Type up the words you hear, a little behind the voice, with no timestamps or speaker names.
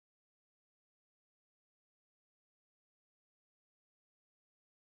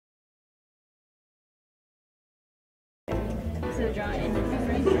to draw in.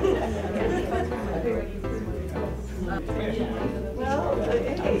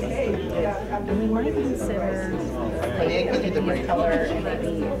 We want to consider like color and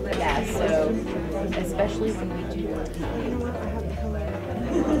maybe, yeah, so especially when we do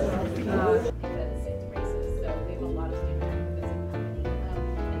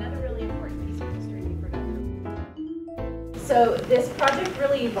So this project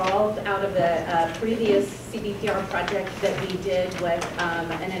really evolved out of a previous CBPR project that we did with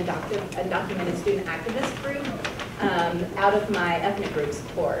an undocumented student activist group out of my ethnic groups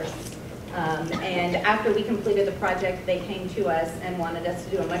course. And after we completed the project, they came to us and wanted us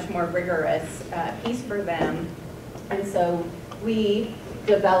to do a much more rigorous piece for them. And so we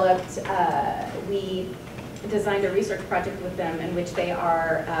developed, we designed a research project with them in which they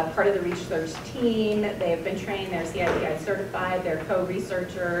are part of the research team. They have been trained, they're CIPI certified, they're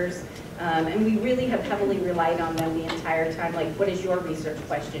co-researchers, and we really have heavily relied on them the entire time. Like, what is your research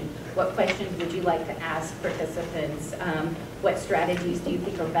question? What questions would you like to ask participants? What strategies do you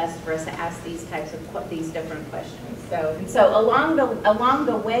think are best for us to ask these types of these different questions? So along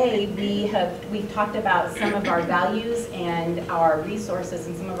the way, we've talked about some of our values and our resources,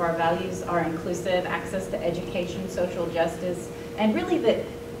 and some of our values are inclusive, access to education, social justice, and really that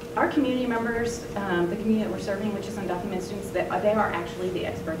our community members, the community that we're serving, which is undocumented students, they are actually the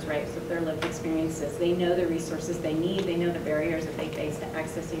experts, right, of their lived experiences. They know the resources they need, they know the barriers that they face to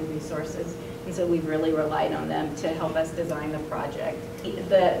accessing resources, and so we've really relied on them to help us design the project.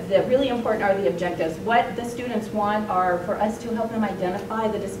 The really important are the objectives. What the students want are for us to help them identify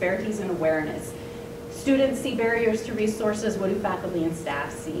the disparities in awareness. Students see barriers to resources. What do faculty and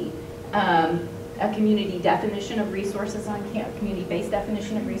staff see? A community definition of resources on campus, community-based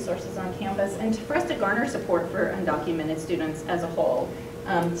definition of resources on campus, and for us to garner support for undocumented students as a whole.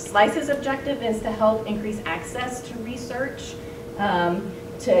 SLICE's objective is to help increase access to research,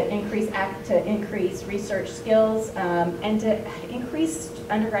 to increase research skills, and to increase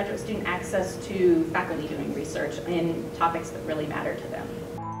undergraduate student access to faculty doing research in topics that really matter to them.